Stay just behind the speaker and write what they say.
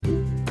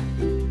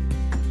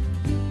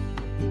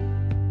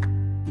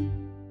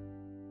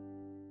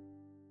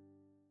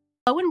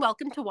And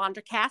welcome to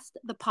Wandercast,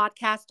 the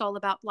podcast all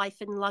about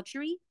life in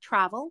luxury,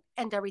 travel,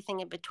 and everything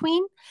in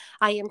between.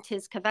 I am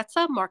Tiz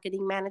Kavetsa,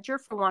 Marketing Manager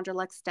for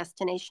Wanderlux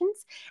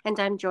Destinations, and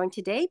I'm joined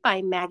today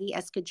by Maggie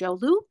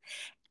Eskajolu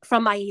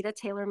from AIDA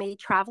Tailor Made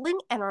Traveling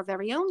and our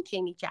very own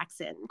Jamie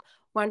Jackson,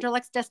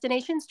 Wanderlux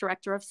Destinations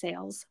Director of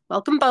Sales.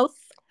 Welcome both.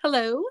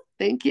 Hello.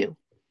 Thank you.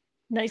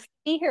 Nice to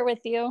be here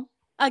with you.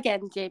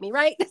 Again, Jamie,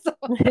 right? So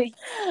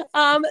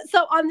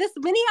on this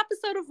mini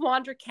episode of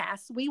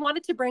Wandercast, we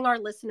wanted to bring our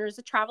listeners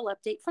a travel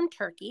update from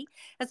Turkey,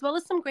 as well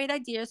as some great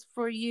ideas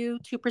for you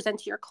to present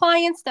to your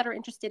clients that are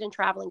interested in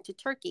traveling to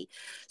Turkey.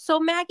 So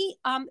Maggie,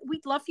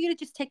 we'd love for you to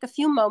just take a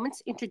few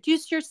moments,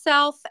 introduce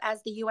yourself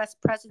as the U.S.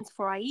 presence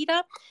for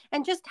AIDA,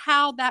 and just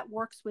how that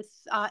works with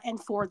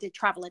and for the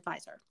travel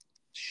advisor.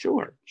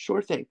 Sure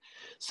thing.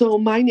 So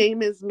my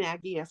name is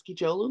Maggie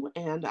Eskijolu,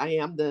 and I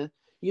am the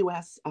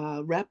U.S.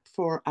 Rep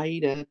for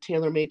AIDA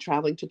Tailor Made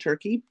Traveling to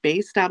Turkey,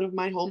 based out of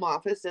my home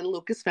office in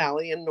Lucas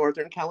Valley in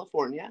Northern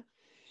California.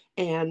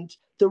 And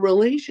the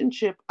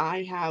relationship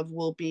I have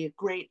will be a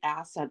great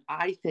asset,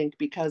 I think,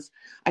 because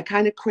I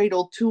kind of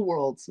cradle two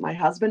worlds. My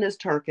husband is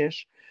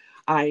Turkish.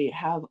 I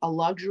have a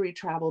luxury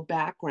travel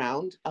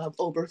background of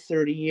over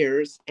 30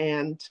 years.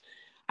 And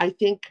I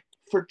think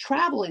for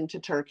traveling to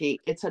Turkey,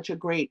 it's such a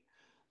great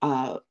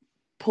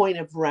point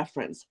of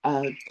reference.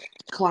 A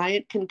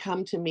client can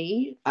come to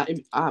me,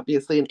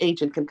 obviously an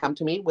agent can come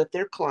to me with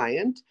their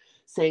client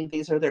saying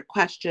these are their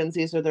questions,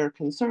 these are their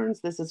concerns,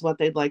 this is what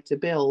they'd like to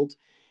build.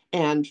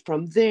 And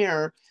from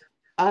there,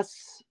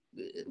 us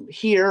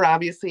here,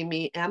 obviously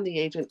me and the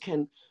agent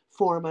can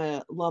form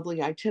a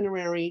lovely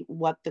itinerary,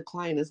 what the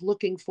client is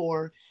looking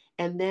for.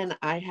 And then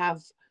I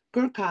have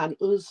Gurkan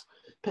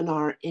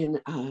Uzpinar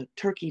in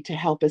Turkey to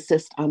help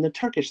assist on the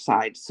Turkish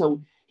side.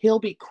 So he'll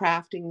be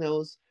crafting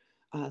those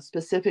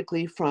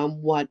specifically from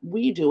what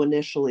we do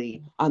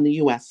initially on the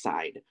U.S.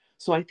 side.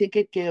 So I think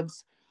it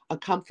gives a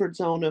comfort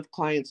zone of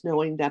clients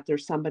knowing that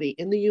there's somebody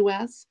in the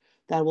U.S.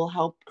 that will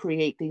help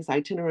create these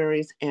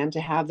itineraries, and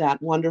to have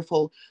that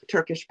wonderful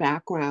Turkish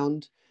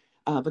background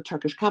of a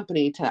Turkish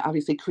company to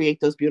obviously create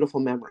those beautiful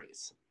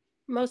memories.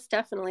 Most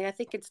definitely. I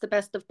think it's the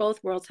best of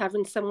both worlds,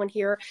 having someone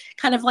here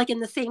kind of like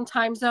in the same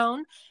time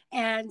zone,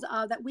 and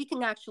that we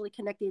can actually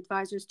connect the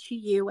advisors to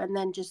you and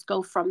then just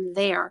go from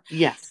there.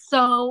 Yes.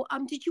 So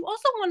did you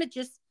also want to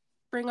just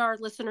bring our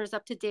listeners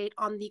up to date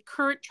on the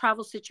current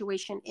travel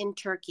situation in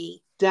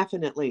Turkey?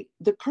 Definitely.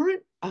 The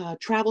current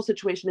travel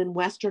situation in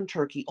Western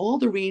Turkey, all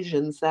the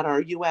regions that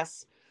are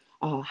U.S.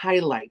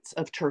 Highlights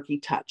of Turkey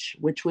touch,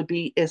 which would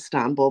be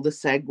Istanbul, the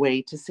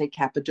segue to, say,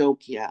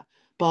 Cappadocia,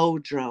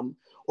 Bodrum,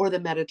 or the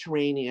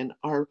Mediterranean,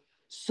 are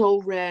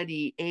so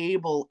ready,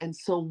 able, and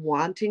so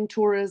wanting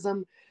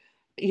tourism.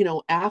 You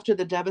know, after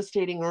the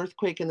devastating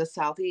earthquake in the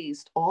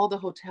southeast, all the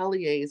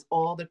hoteliers,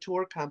 all the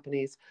tour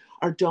companies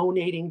are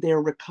donating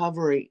their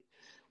recovery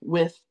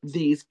with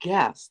these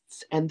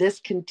guests. And this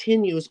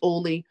continues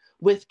only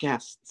with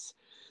guests.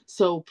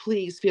 So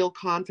please feel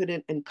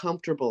confident and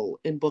comfortable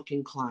in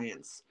booking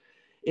clients.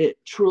 It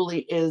truly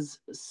is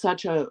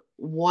such a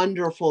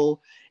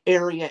wonderful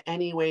area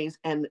anyways.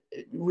 And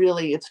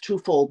really, it's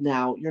twofold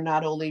now. You're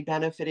not only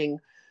benefiting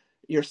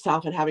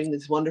yourself and having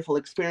these wonderful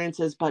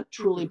experiences, but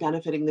truly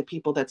benefiting the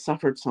people that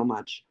suffered so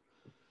much.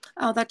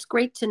 Oh, that's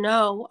great to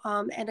know.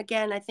 And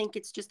again, I think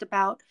it's just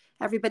about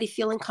everybody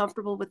feeling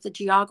comfortable with the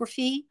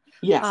geography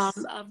Yes.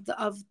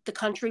 of the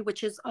country,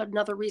 which is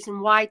another reason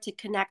why to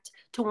connect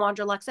to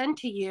Wanderlux and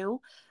to you,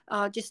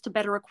 just to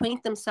better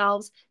acquaint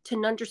themselves,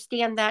 to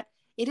understand that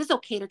it is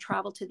okay to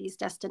travel to these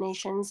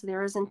destinations.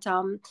 There isn't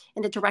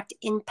a direct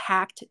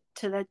impact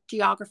to the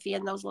geography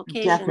in those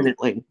locations.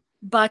 Definitely.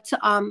 But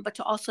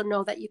to also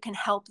know that you can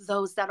help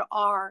those that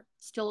are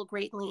still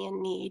greatly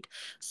in need.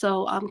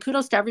 So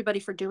kudos to everybody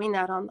for doing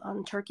that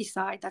on Turkey's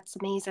side. That's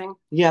amazing.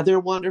 Yeah, they're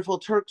wonderful.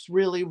 Turks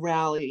really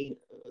rally.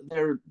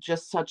 They're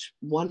just such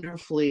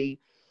wonderfully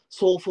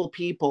soulful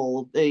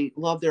people. They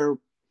love their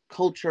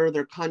culture,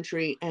 their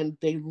country, and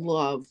they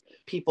love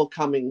people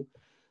coming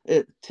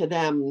to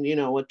them. You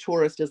know, a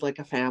tourist is like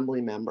a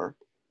family member.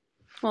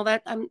 Well,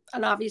 and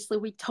obviously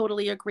we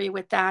totally agree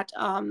with that.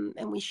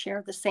 And we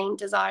share the same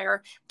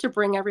desire to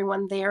bring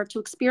everyone there to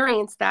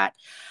experience that.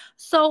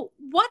 So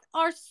what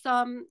are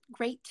some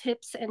great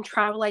tips and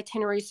travel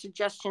itinerary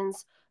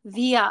suggestions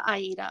via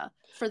AIDA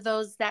for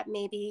those that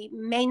maybe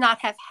may not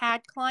have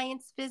had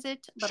clients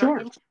visit but are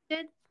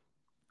interested?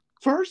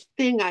 First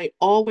thing I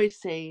always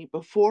say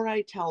before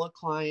I tell a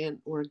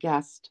client or a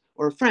guest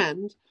or a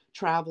friend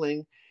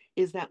traveling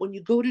is that when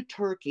you go to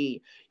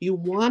Turkey, you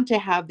want to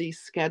have these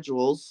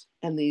schedules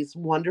and these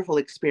wonderful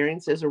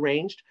experiences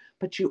arranged,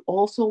 but you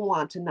also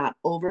want to not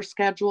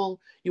overschedule.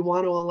 You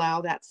want to allow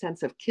that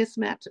sense of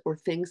kismet, or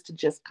things to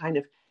just kind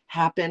of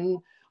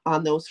happen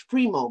on those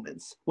free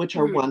moments, which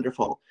are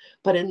wonderful.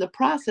 But in the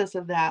process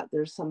of that,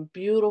 there's some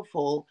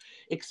beautiful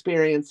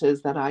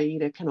experiences that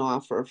AIDA can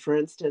offer. For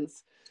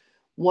instance,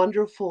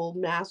 wonderful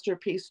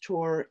masterpiece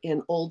tour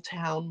in Old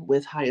Town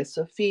with Hagia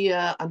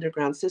Sophia,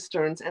 underground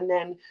cisterns, and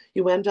then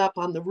you end up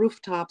on the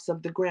rooftops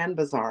of the Grand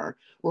Bazaar,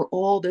 where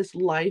all this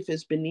life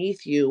is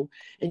beneath you,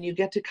 and you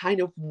get to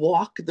kind of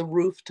walk the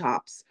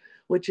rooftops,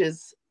 which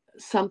is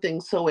something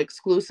so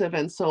exclusive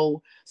and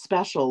so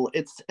special.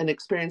 It's an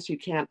experience you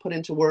can't put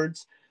into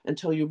words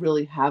until you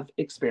really have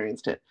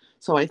experienced it.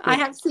 So I I think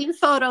have seen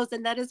photos,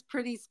 and that is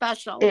pretty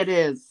special. it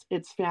is.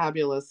 It's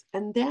fabulous.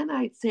 And then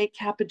I'd say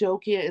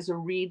Cappadocia is a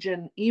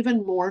region,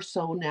 even more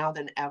so now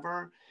than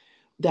ever,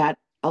 that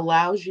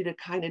allows you to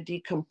kind of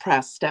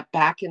decompress, step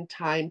back in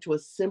time to a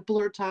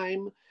simpler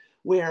time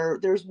where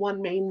there's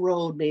one main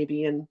road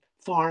maybe and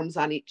farms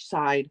on each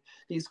side,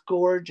 these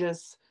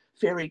gorgeous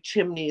fairy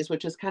chimneys,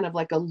 which is kind of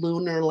like a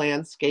lunar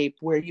landscape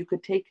where you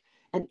could take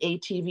an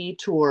ATV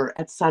tour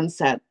at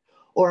sunset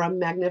or a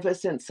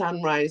magnificent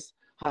sunrise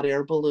hot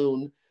air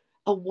balloon,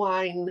 a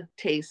wine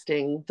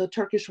tasting. The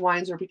Turkish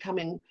wines are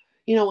becoming,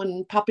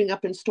 and popping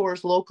up in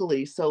stores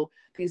locally. So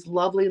these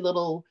lovely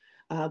little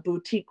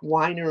boutique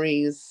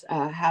wineries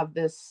have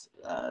this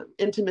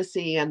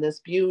intimacy and this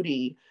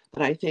beauty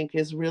that I think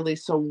is really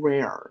so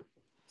rare.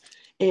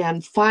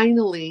 And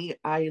finally,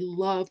 I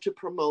love to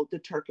promote the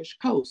Turkish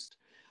coast.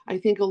 I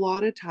think a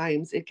lot of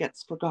times it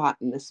gets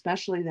forgotten,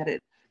 especially that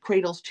it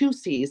cradles two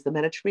seas, the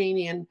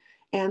Mediterranean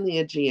and the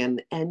Aegean,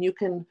 and you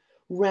can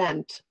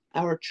rent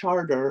or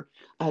charter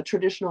a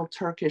traditional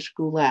Turkish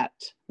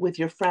goulette with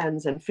your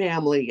friends and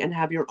family and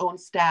have your own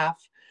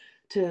staff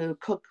to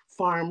cook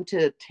farm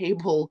to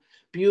table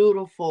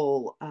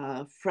beautiful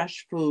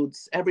fresh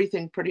foods.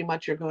 Everything pretty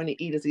much you're going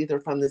to eat is either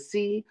from the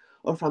sea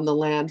or from the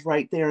land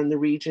right there in the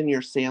region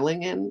you're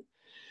sailing in.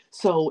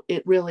 So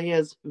it really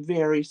is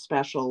very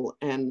special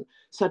and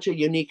such a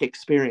unique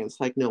experience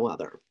like no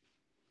other.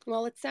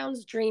 Well, it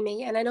sounds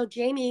dreamy, and I know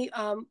Jamie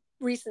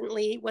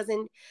recently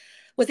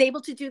was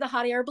able to do the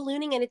hot air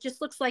ballooning, and it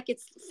just looks like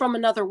it's from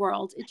another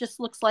world. It just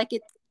looks like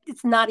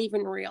it's not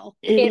even real.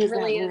 It It is that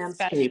really is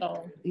landscape.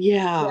 special.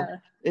 Yeah, Yeah.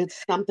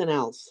 it's something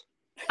else.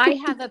 I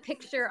have a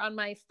picture on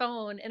my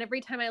phone, and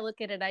every time I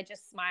look at it, I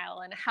just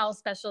smile and how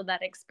special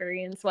that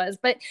experience was.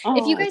 But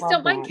if Oh, you I guys love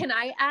don't mind, that. can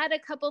I add a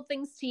couple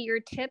things to your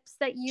tips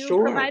that you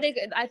Sure. provided?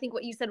 I think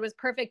what you said was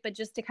perfect, but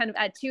just to kind of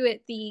add to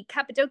it, the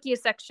Cappadocia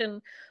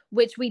section,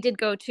 which we did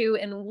go to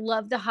and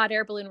love the hot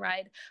air balloon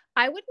ride,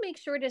 I would make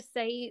sure to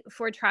say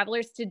for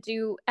travelers to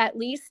do at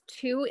least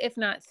 2, if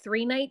not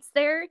 3 nights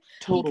there,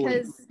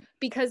 Totally.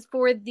 because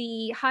for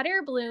the hot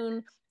air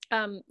balloon,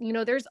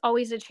 there's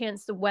always a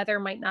chance the weather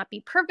might not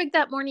be perfect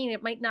that morning.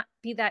 It might not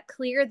be that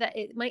clear, that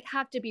it might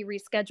have to be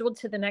rescheduled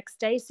to the next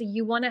day. So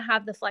you want to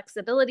have the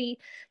flexibility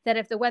that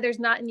if the weather's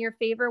not in your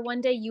favor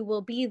one day, you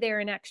will be there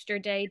an extra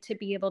day to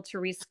be able to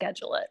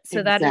reschedule it.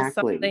 So that is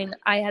Exactly. something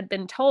I had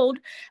been told.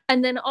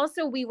 And then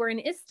also we were in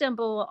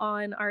Istanbul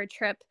on our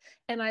trip,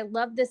 and I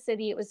love the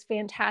city. It was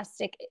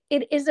fantastic.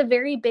 It is a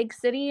very big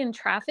city and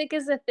traffic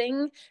is a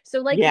thing. So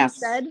like you Yes.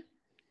 said,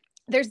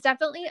 there's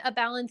definitely a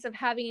balance of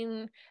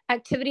having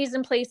activities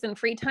in place and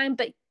free time,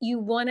 but you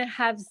want to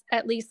have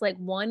at least like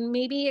one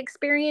maybe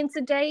experience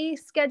a day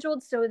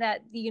scheduled so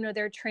that,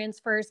 their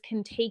transfers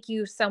can take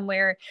you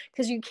somewhere,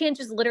 because you can't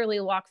just literally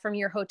walk from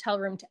your hotel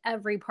room to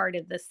every part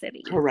of the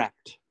city.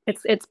 Correct.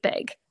 It's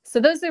big. So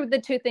those are the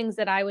 2 things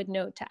that I would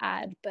note to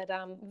add, but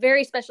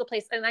very special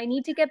place. And I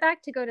need to get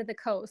back to go to the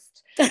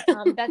coast. That's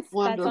on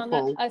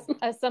Wonderful.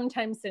 a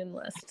sometime soon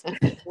list.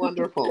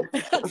 Wonderful.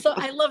 So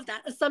I love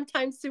that. A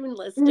sometime soon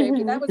list,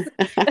 Jamie.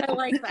 I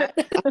like that.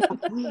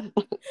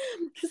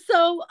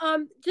 So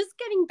just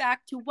getting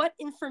back to what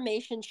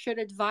information should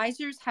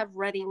advisors have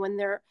ready when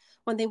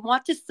they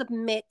want to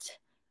submit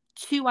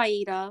to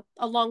AIDA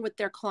along with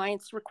their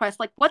client's request?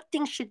 Like, what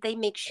things should they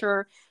make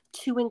sure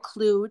to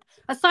include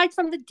aside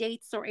from the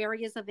dates or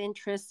areas of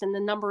interest and the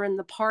number and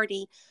the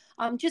party,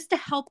 just to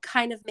help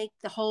kind of make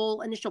the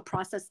whole initial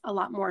process a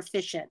lot more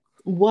efficient?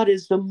 What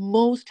is the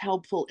most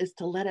helpful is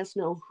to let us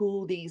know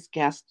who these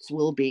guests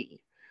will be,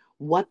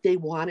 what they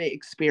want to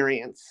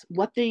experience,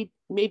 what they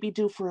maybe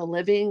do for a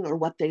living or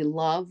what they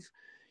love.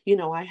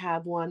 I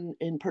have one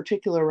in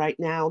particular right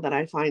now that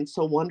I find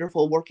so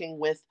wonderful, working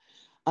with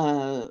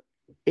a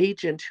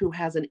agent who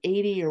has an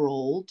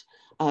 80-year-old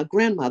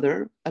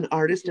grandmother, an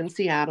artist in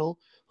Seattle,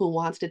 who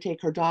wants to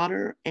take her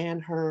daughter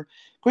and her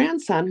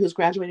grandson, who's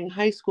graduating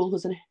high school,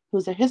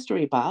 who's a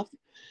history buff,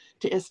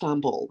 to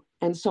Istanbul.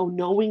 And so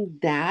knowing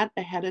that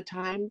ahead of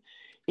time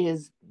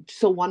is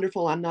so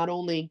wonderful on not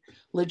only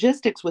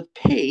logistics with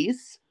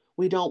pace.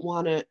 We don't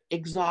want to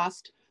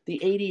exhaust the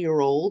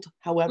 80-year-old,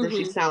 however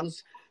she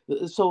sounds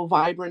so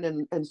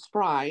vibrant and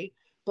spry,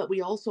 but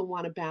we also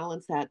want to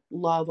balance that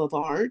love of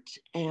art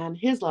and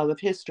his love of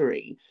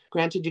history.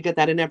 Granted, you get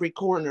that in every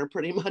corner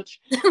pretty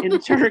much in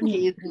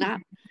Turkey.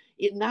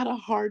 Not a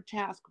hard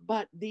task,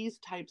 but these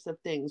types of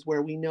things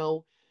where we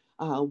know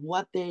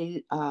what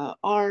they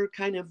are,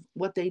 kind of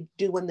what they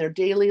do in their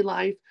daily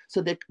life,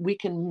 so that we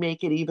can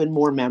make it even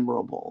more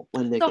memorable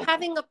when they So get there.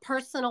 having a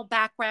personal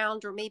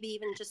background, or maybe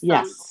even just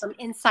Yes. some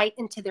insight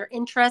into their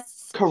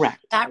interests.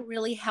 Correct. That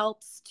really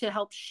helps to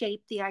help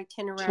shape the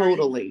itinerary.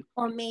 Totally.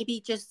 Or maybe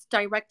just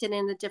direct it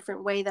in a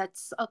different way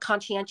that's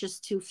conscientious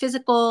to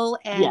physical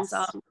and Yes.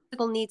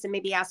 physical needs and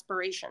maybe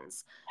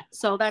aspirations.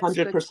 So that's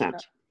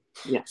 100%.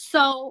 Yes.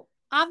 So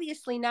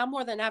obviously, now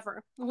more than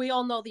ever, we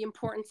all know the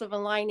importance of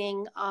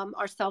aligning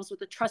ourselves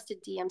with a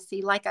trusted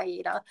DMC like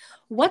AIDA.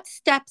 What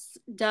steps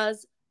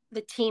does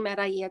the team at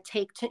AIDA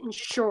take to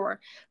ensure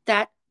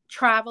that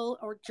travel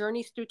or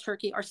journeys through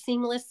Turkey are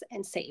seamless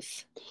and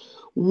safe?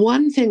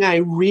 One thing I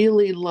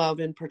really love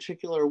in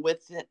particular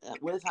with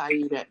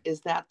AIDA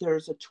is that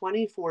there's a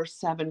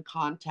 24/7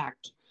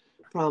 contact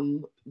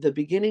from the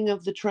beginning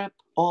of the trip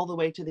all the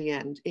way to the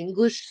end.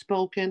 English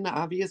spoken,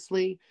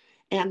 obviously,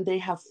 and they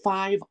have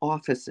 5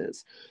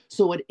 offices.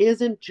 So it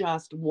isn't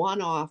just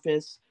one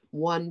office,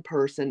 one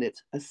person.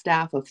 It's a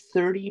staff of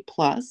 30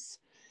 plus,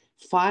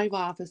 5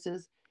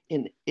 offices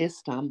in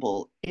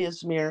Istanbul,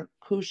 Izmir,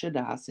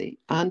 Kuşadası,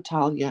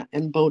 Antalya,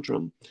 and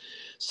Bodrum.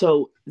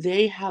 So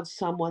they have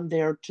someone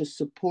there to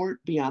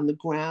support, be on the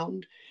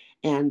ground,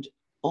 and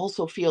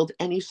also field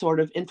any sort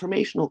of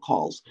informational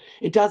calls.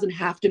 It doesn't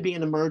have to be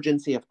an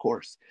emergency, of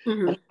course,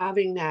 but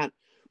having that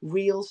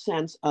real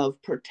sense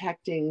of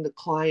protecting the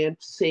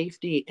client's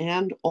safety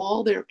and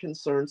all their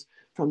concerns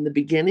from the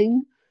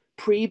beginning,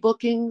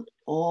 pre-booking,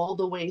 all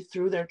the way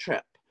through their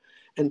trip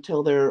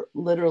until they're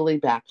literally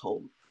back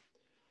home.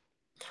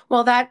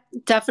 Well, that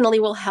definitely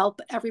will help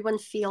everyone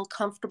feel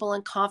comfortable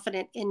and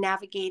confident in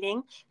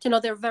navigating, to know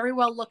they're very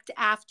well looked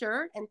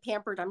after and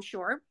pampered, I'm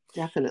sure.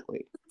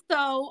 Definitely.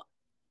 So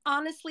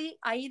honestly,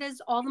 AIDA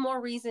is all the more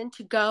reason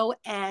to go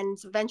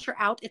and venture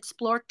out,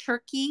 explore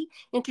Turkey,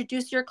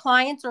 introduce your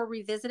clients, or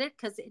revisit it,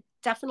 because it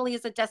definitely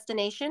is a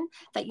destination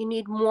that you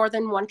need more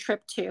than one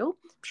trip to.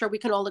 I'm sure we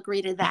can all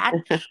agree to that.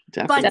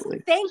 Definitely.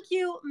 But thank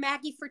you,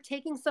 Maggie, for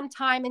taking some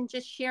time and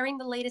just sharing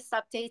the latest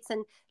updates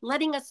and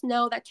letting us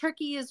know that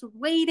Turkey is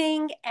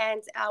waiting,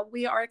 and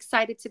we are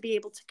excited to be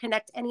able to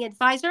connect any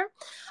advisor.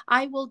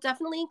 I will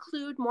definitely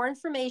include more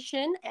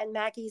information and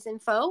Maggie's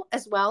info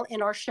as well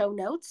in our show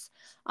notes.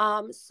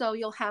 So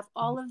you'll have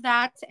all of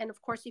that. And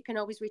of course, you can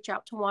always reach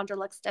out to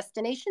Wanderlux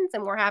Destinations,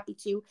 and we're happy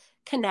to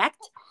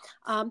connect.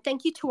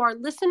 Thank you to our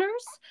listeners.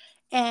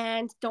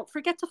 And don't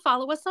forget to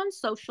follow us on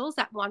socials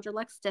at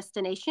Wanderlux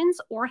Destinations,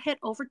 or head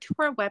over to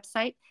our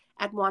website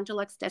at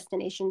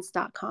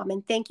wanderluxdestinations.com.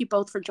 And thank you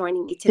both for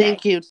joining me today.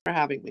 Thank you for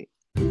having me.